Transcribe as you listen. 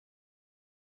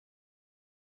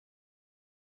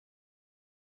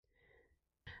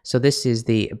So this is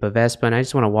the Bovespa, and I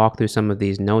just want to walk through some of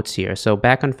these notes here. So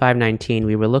back on 519,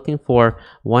 we were looking for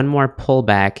one more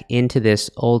pullback into this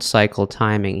old cycle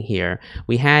timing here.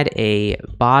 We had a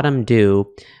bottom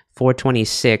due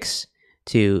 426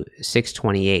 to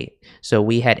 628. So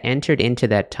we had entered into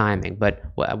that timing, but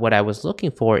what I was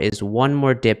looking for is one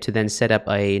more dip to then set up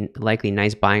a likely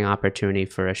nice buying opportunity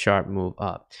for a sharp move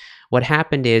up. What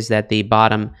happened is that the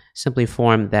bottom simply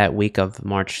formed that week of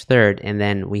March 3rd, and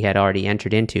then we had already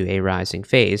entered into a rising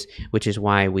phase, which is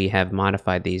why we have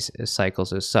modified these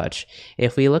cycles as such.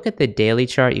 If we look at the daily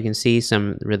chart, you can see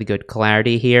some really good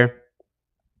clarity here.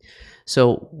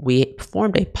 So we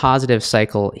formed a positive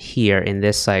cycle here in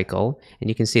this cycle, and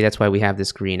you can see that's why we have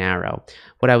this green arrow.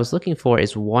 What I was looking for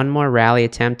is one more rally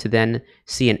attempt to then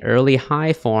see an early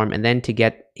high form, and then to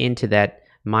get into that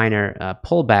minor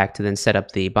pullback to then set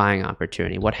up the buying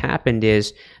opportunity. What happened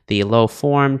is the low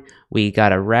formed, we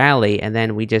got a rally, and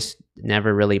then we just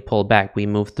never really pulled back. We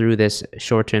moved through this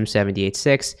short-term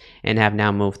 78.6 and have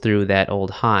now moved through that old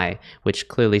high, which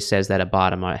clearly says that a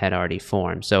bottom had already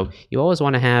formed. So you always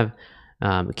want to have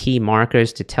key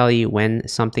markers to tell you when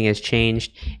something has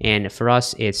changed, and for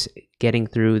us it's getting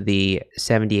through the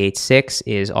 78.6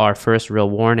 is our first real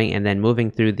warning, and then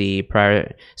moving through the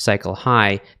prior cycle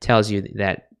high tells you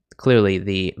that clearly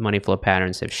the money flow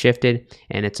patterns have shifted,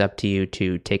 and it's up to you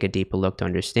to take a deeper look to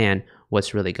understand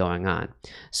what's really going on.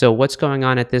 So what's going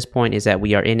on at this point is that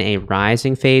we are in a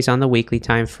rising phase on the weekly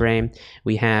time frame.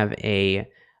 We have a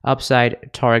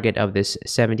upside target of this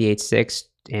 78.6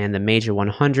 and the major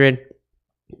 100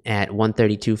 at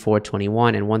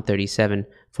 132.421 and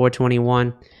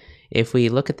 137.421. If we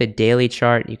look at the daily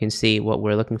chart, you can see what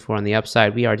we're looking for on the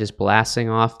upside. We are just blasting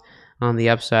off on the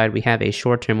upside. We have a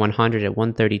short-term 100 at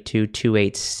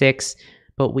 132.286,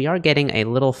 but we are getting a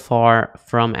little far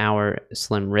from our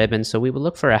slim ribbon. So we would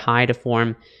look for a high to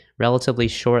form relatively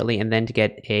shortly, and then to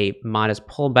get a modest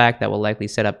pullback that will likely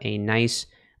set up a nice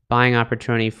buying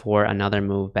opportunity for another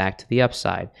move back to the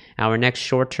upside. Our next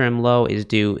short-term low is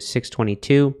due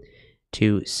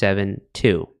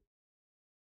 622.272.